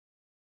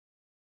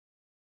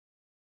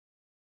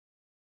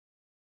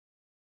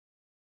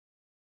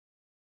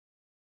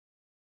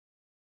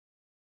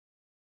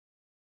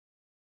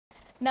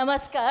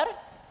Namaskar.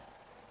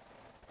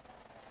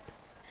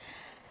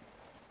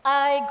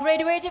 I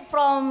graduated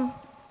from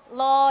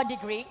law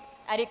degree.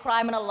 I did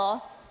criminal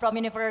law from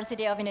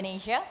University of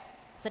Indonesia.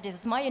 So this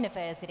is my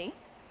university.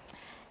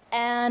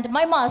 And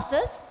my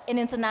master's in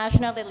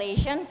international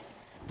relations,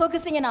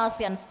 focusing in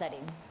ASEAN study.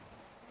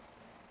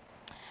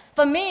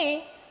 For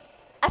me,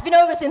 I've been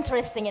always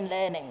interested in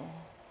learning.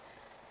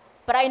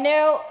 But I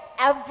know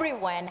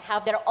everyone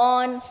have their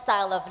own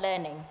style of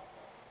learning.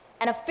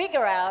 And I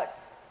figure out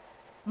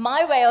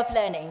my way of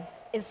learning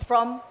is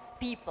from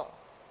people,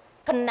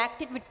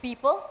 connected with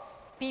people,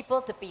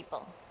 people to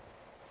people.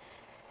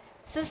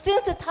 So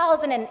since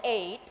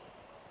 2008,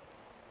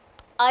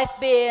 I've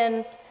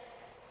been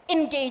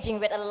engaging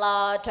with a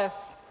lot of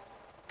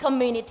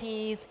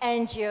communities,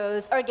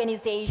 NGOs,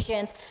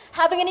 organizations,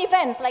 having an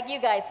events like you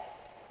guys,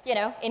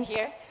 in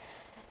here.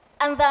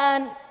 And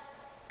then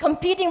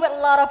competing with a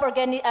lot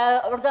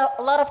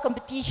of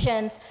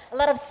competitions, a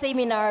lot of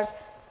seminars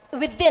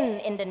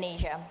within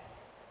Indonesia.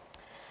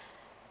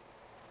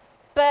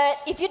 But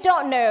if you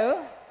don't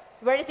know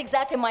where is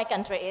exactly my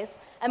country is,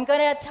 I'm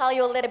going to tell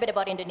you a little bit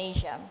about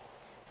Indonesia.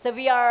 So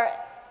we are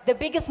the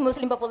biggest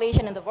Muslim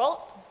population in the world.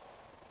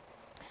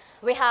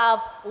 We have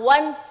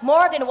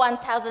more than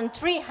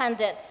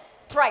 1,300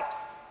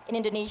 tribes in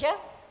Indonesia,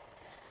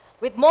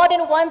 with more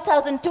than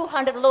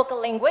 1,200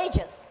 local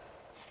languages.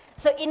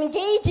 So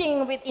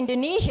engaging with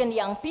Indonesian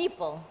young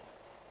people,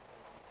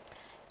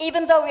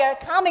 even though we are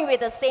coming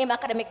with the same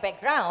academic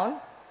background,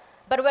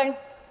 but when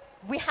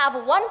we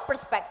have one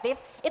perspective,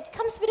 it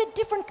comes with a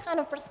different kind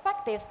of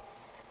perspective.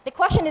 The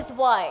question is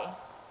why?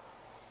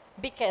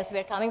 Because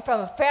we're coming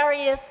from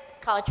various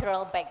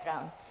cultural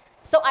background.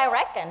 So I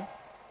reckon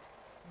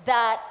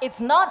that it's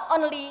not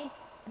only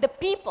the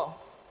people,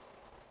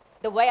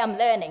 the way I'm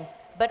learning,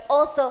 but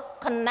also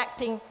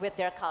connecting with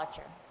their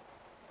culture.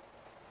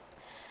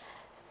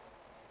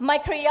 My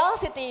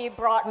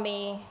brought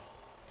me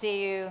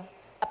to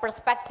a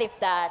perspective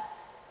that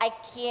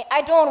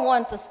I don't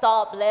want to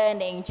stop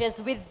learning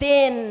just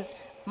within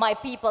my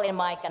people in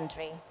my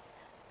country,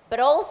 but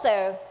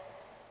also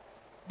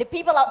the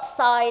people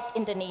outside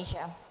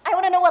Indonesia. I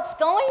want to know what's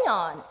going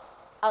on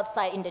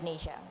outside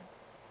Indonesia.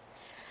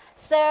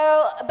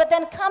 So, but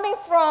then coming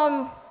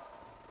from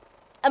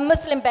a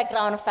Muslim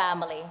background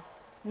family,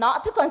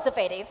 not too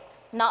conservative,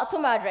 not too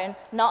modern,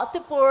 not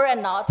too poor,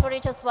 and not too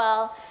rich as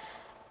well,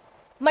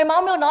 my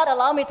mom will not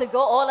allow me to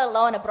go all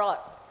alone abroad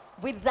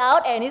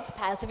without any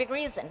specific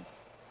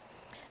reasons.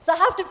 So I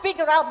have to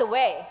figure out the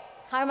way.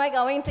 How am I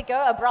going to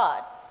go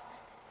abroad?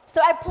 So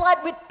I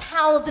applied with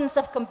thousands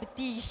of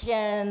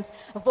competitions,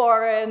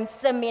 forums,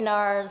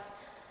 seminars,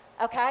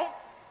 okay?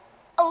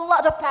 A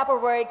lot of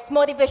paperwork,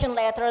 motivation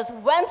letters,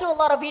 went through a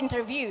lot of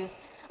interviews,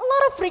 a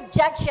lot of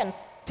rejections,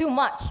 too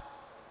much.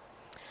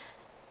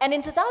 And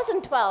in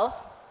 2012,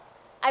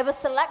 I was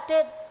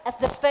selected as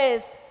the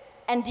first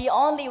and the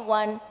only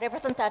one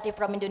representative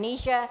from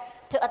Indonesia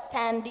to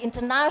attend the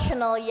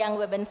International Young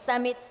Women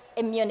Summit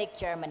in Munich,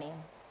 Germany.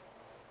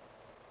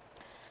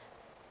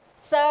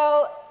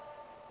 So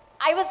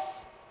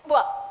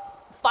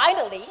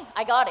finally,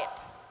 I got it.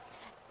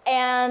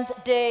 And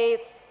the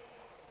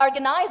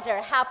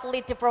organizer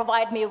happily to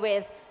provide me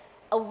with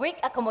a week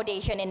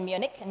accommodation in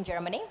Munich, in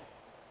Germany.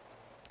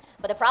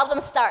 But the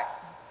problems start.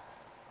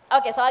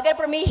 Okay, so I got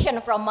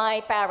permission from my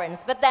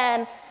parents, but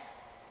then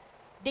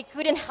they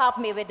couldn't help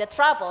me with the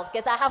travel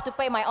because I have to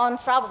pay my own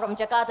travel from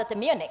Jakarta to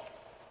Munich.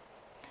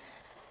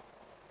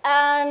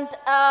 And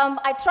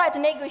I tried to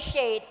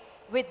negotiate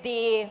with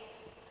the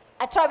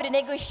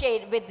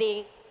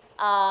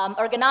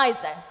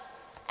organizer,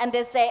 and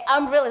they say,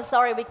 I'm really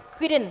sorry, we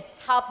couldn't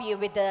help you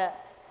with the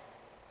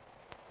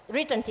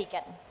return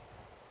ticket.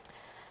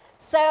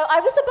 So I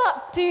was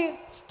about to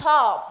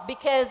stop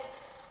because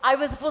I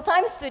was a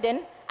full-time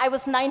student, I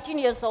was 19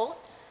 years old,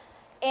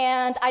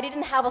 and I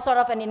didn't have a sort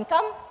of an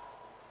income.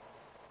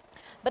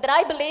 But then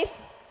I believe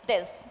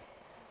this,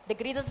 the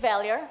greatest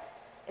failure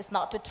is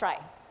not to try.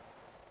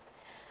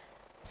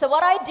 So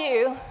what I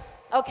do,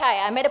 okay,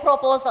 I made a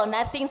proposal,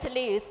 nothing to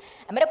lose.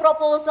 I made a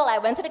proposal, I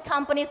went to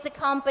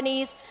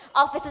companies,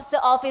 offices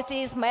to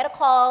offices, made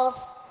calls,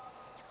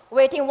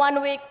 waiting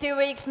 1 week, 2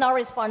 weeks, no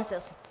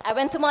responses. I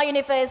went to my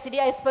university,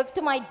 I spoke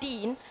to my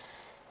dean,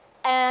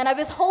 and I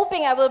was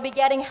hoping I will be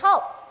getting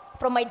help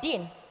from my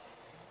dean.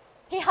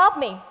 He helped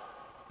me,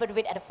 but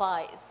with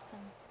advice.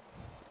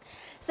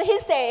 So he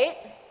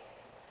said,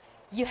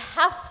 you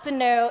have to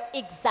know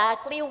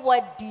exactly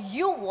what do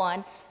you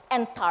want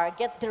and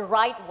target the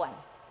right one.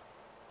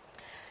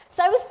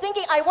 So I was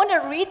thinking, I want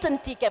a return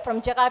ticket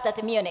from Jakarta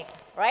to Munich,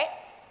 right?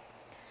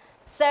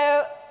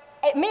 So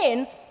it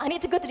means I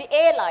need to go to the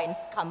airlines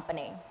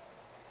company.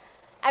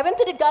 I went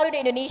to the Garuda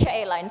Indonesia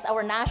Airlines,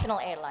 our national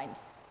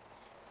airlines,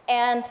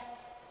 and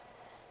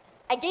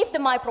I gave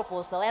them my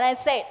proposal, and I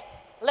said,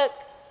 look,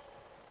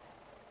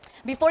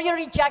 before you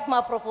reject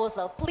my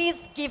proposal,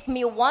 please give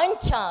me one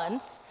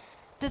chance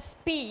to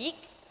speak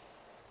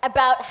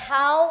about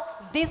how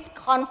this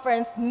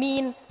conference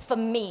means for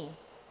me.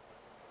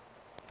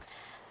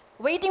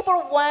 waiting for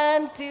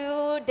 1,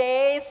 2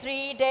 days,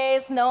 3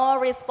 days, no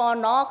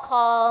response, no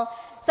call.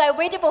 So I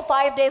waited for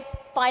 5 days,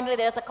 finally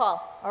there's a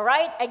call. All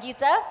right,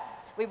 Agita,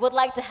 we would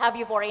like to have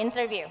you for an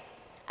interview.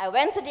 I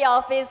went to the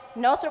office,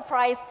 no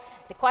surprise.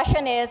 The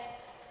question is,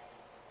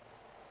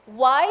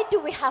 why do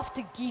we have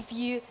to give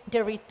you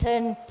the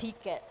return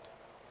ticket?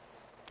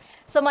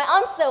 So my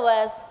answer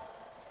was,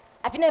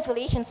 I've been in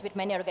affiliations with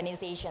many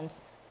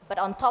organizations, but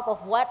on top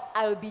of what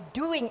I will be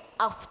doing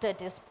after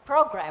this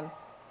program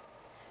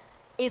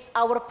is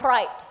our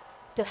pride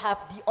to have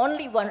the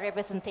only one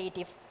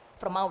representative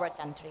from our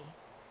country.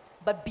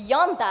 But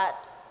beyond that,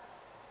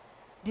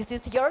 this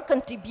is your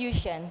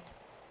contribution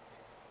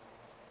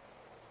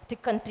to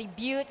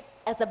contribute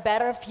as a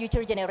better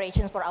future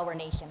generations for our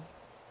nation.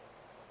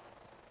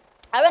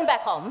 I went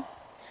back home,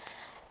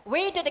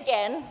 waited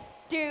again,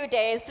 2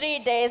 days, 3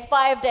 days,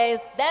 5 days,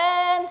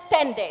 then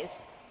 10 days.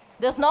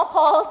 There's no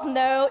calls,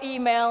 no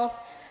emails.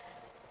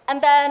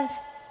 And then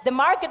the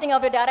marketing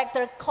of the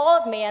director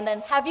called me and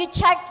then, have you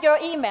checked your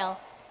email?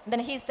 And then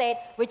he said,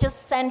 we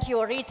just sent you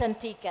a return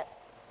ticket.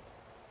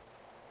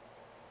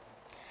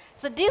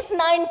 So this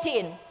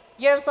 19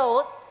 years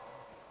old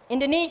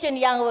Indonesian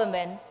young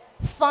woman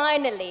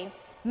finally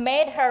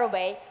made her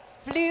way,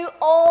 flew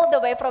all the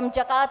way from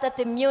Jakarta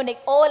to Munich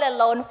all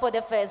alone for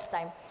the first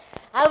time.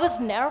 I was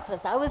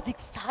nervous, I was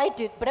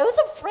excited, but I was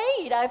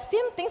afraid. I've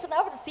seen things I've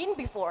never seen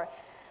before.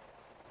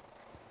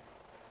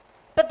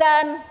 But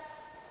then,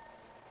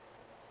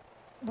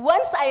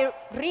 once I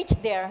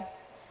reached there,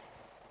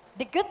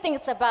 the good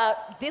things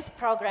about this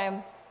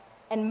program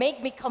and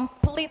make me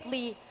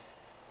completely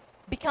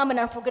become an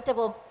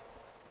unforgettable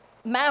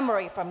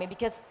memory for me,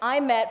 because I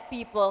met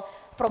people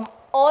from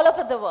all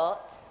over the world.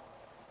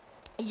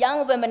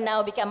 Young women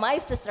now become my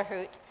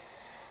sisterhood,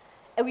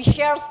 and we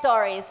share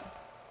stories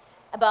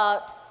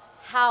about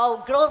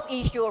how girls'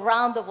 issue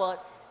around the world,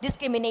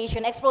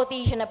 discrimination,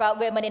 exploitation about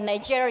women in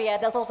Nigeria,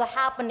 that's also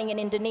happening in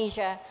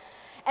Indonesia.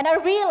 And I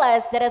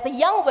realized that as a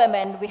young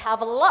woman, we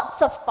have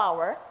lots of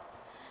power,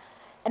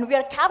 and we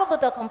are capable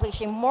of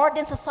accomplishing more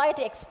than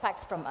society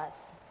expects from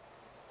us.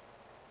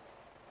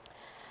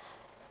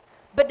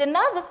 But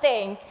another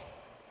thing,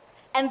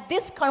 and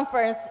this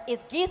conference,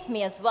 it gives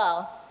me as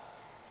well,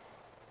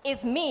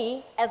 is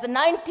me as a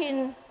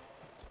 19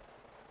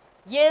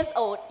 years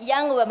old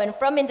young woman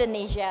from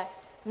Indonesia,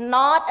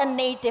 not a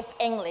native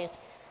English,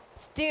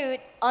 stood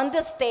on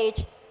the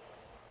stage,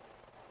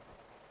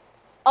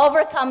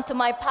 overcome to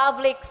my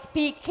public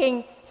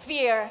speaking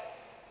fear,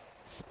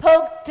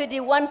 spoke to the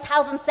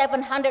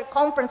 1,700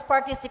 conference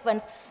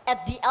participants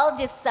at the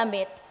LG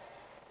Summit,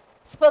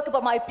 spoke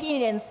about my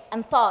opinions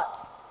and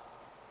thoughts.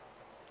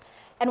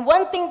 And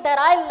one thing that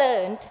I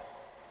learned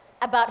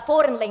about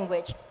foreign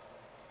language,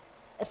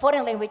 a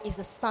foreign language is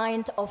a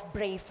sign of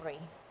bravery.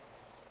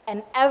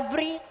 And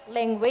every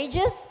language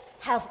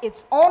has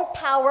its own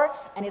power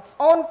and its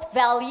own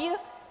value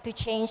to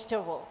change the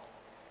world.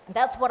 And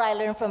that's what I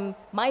learned from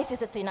my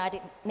visit to the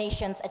United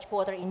Nations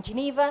headquarters in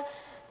Geneva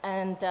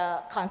and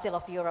Council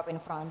of Europe in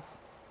France.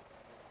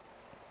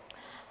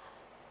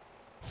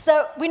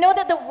 So we know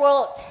that the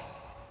world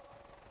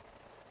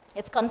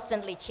is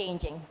constantly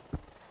changing.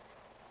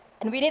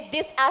 And we need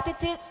these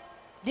attitudes,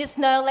 this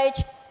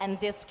knowledge, and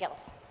these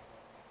skills.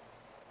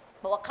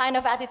 But what kind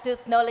of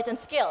attitudes, knowledge, and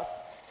skills?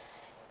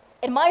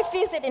 In my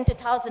visit in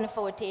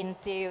 2014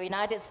 to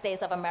United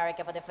States of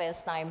America for the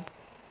first time,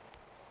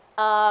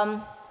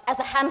 as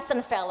a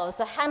Hansen Fellow,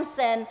 so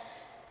Hansen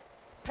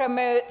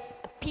promotes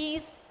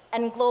peace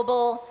and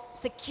global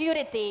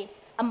security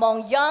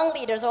among young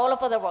leaders all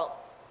over the world.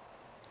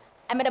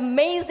 I met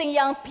amazing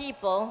young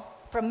people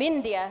from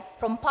India,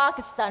 from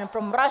Pakistan,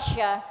 from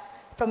Russia,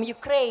 from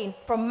Ukraine,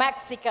 from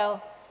Mexico,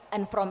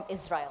 and from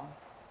Israel.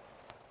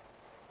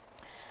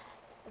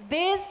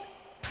 This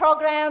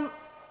program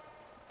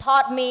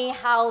taught me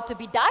how to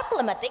be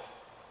diplomatic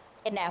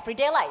in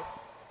everyday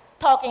lives,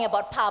 talking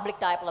about public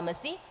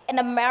diplomacy in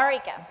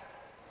America.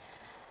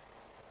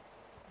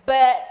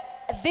 But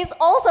this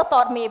also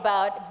taught me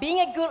about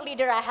being a good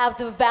leader, I have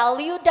to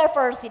value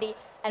diversity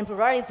and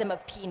pluralism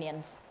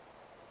opinions.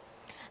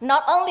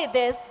 Not only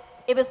this,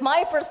 it was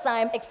my first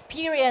time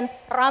experience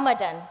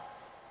Ramadan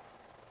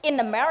in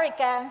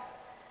America,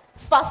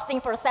 fasting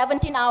for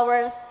 17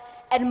 hours,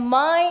 and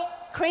my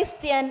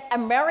Christian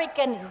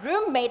American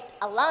roommate,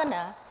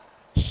 Alana,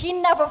 she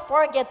never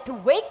forget to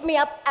wake me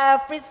up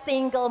every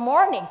single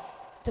morning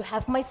to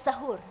have my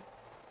sahur.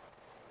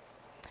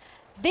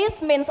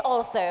 This means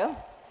also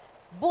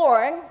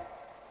born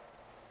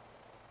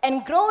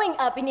and growing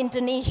up in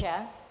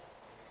Indonesia,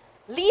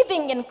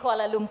 living in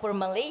Kuala Lumpur,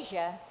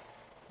 Malaysia,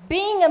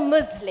 being a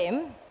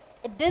Muslim,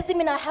 it doesn't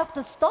mean I have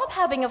to stop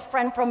having a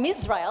friend from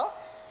Israel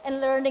and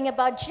learning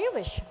about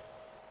Jewish.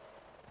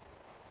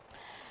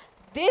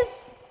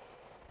 This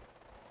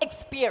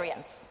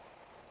experience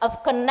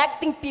of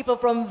connecting people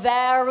from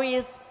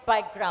various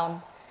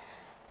backgrounds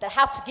that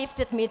have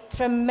gifted me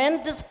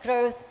tremendous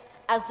growth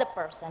as a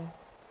person,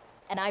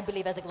 and I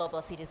believe as a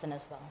global citizen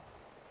as well.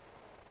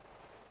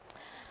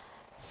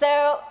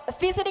 So,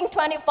 visiting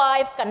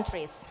 25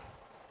 countries,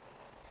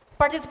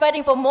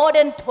 participating for more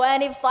than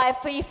 25,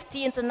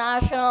 50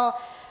 international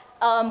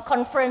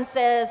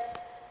conferences,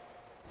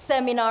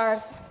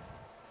 seminars,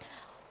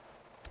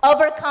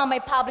 overcome my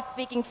public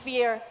speaking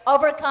fear,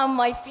 overcome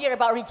my fear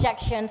about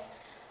rejections.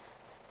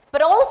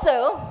 But also,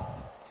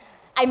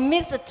 I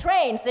missed the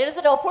trains. There is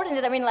an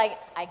opportunity. I mean, like,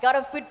 I got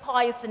a food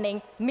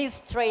poisoning,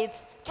 missed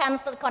trains,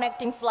 canceled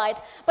connecting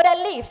flights, but I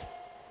leave.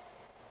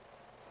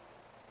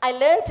 I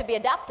learned to be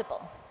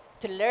adaptable,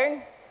 to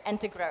learn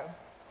and to grow.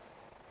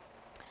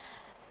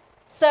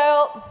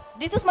 So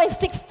this is my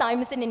 6th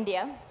time in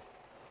India,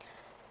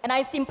 and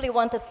I simply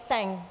want to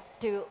thank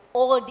to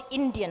all the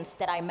Indians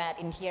that I met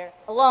in here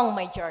along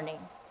my journey.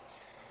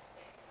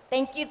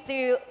 Thank you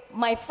to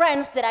my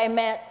friends that I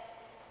met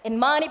in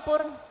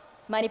Manipur,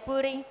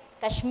 Manipuri,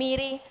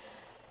 Kashmiri,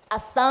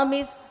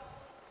 Assamese.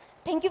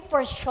 Thank you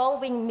for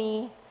showing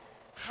me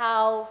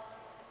how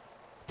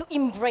to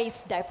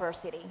embrace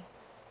diversity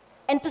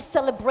and to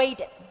celebrate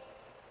it.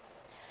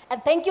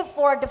 And thank you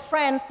for the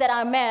friends that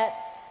I met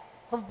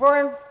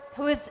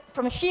who is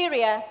from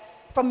Syria,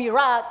 from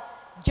Iraq,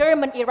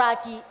 German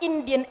Iraqi,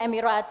 Indian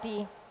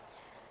Emirati,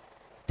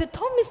 to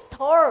tell me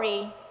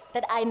story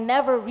that I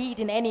never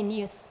read in any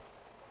news.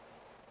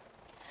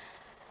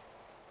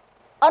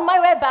 On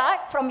my way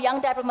back from Young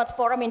Diplomats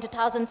Forum in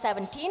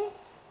 2017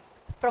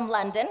 from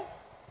London,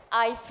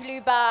 I flew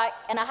back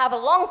and I have a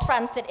long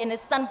transit in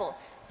Istanbul.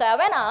 So I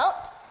went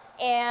out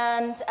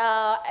and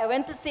I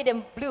went to see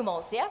the Blue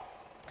Mosque, yeah?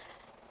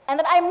 And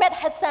then I met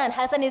Hassan.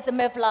 Hassan is a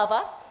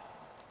Mevlava.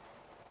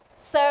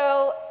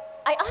 So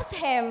I asked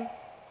him,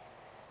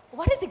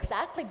 what is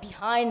exactly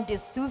behind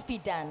this Sufi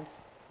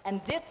dance?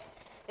 And this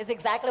is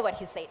exactly what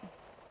he said.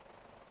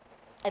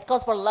 It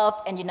calls for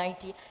love and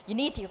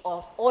unity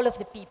of all of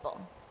the people.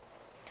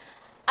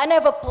 I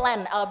never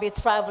planned I'll be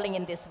traveling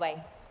in this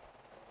way.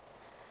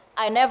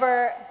 I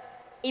never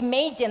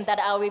imagined that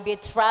I will be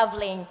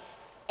traveling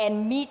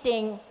and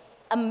meeting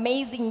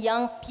amazing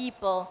young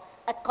people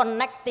and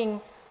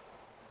connecting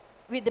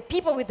with the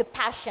people with the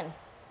passion.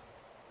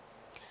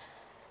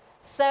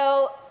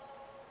 So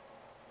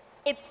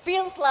it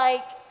feels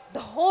like the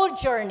whole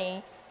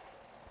journey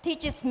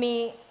teaches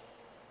me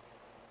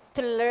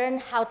to learn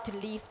how to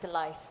live the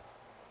life.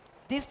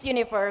 This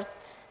universe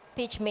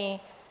teaches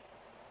me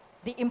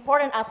the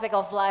important aspect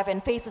of life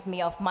and faces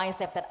me of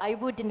myself that I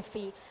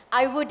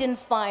wouldn't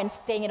find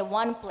staying in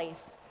one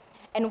place.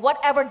 And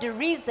whatever the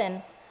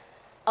reason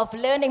of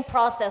learning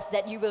process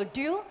that you will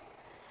do,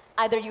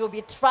 either you will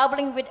be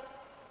traveling with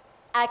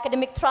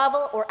academic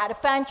travel or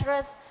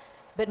adventurous,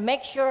 but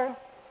make sure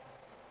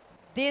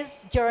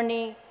this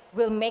journey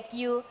will make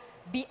you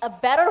be a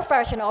better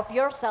version of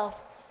yourself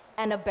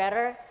and a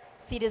better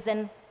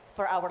citizen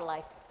for our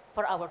life,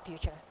 for our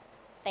future.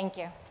 Thank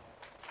you.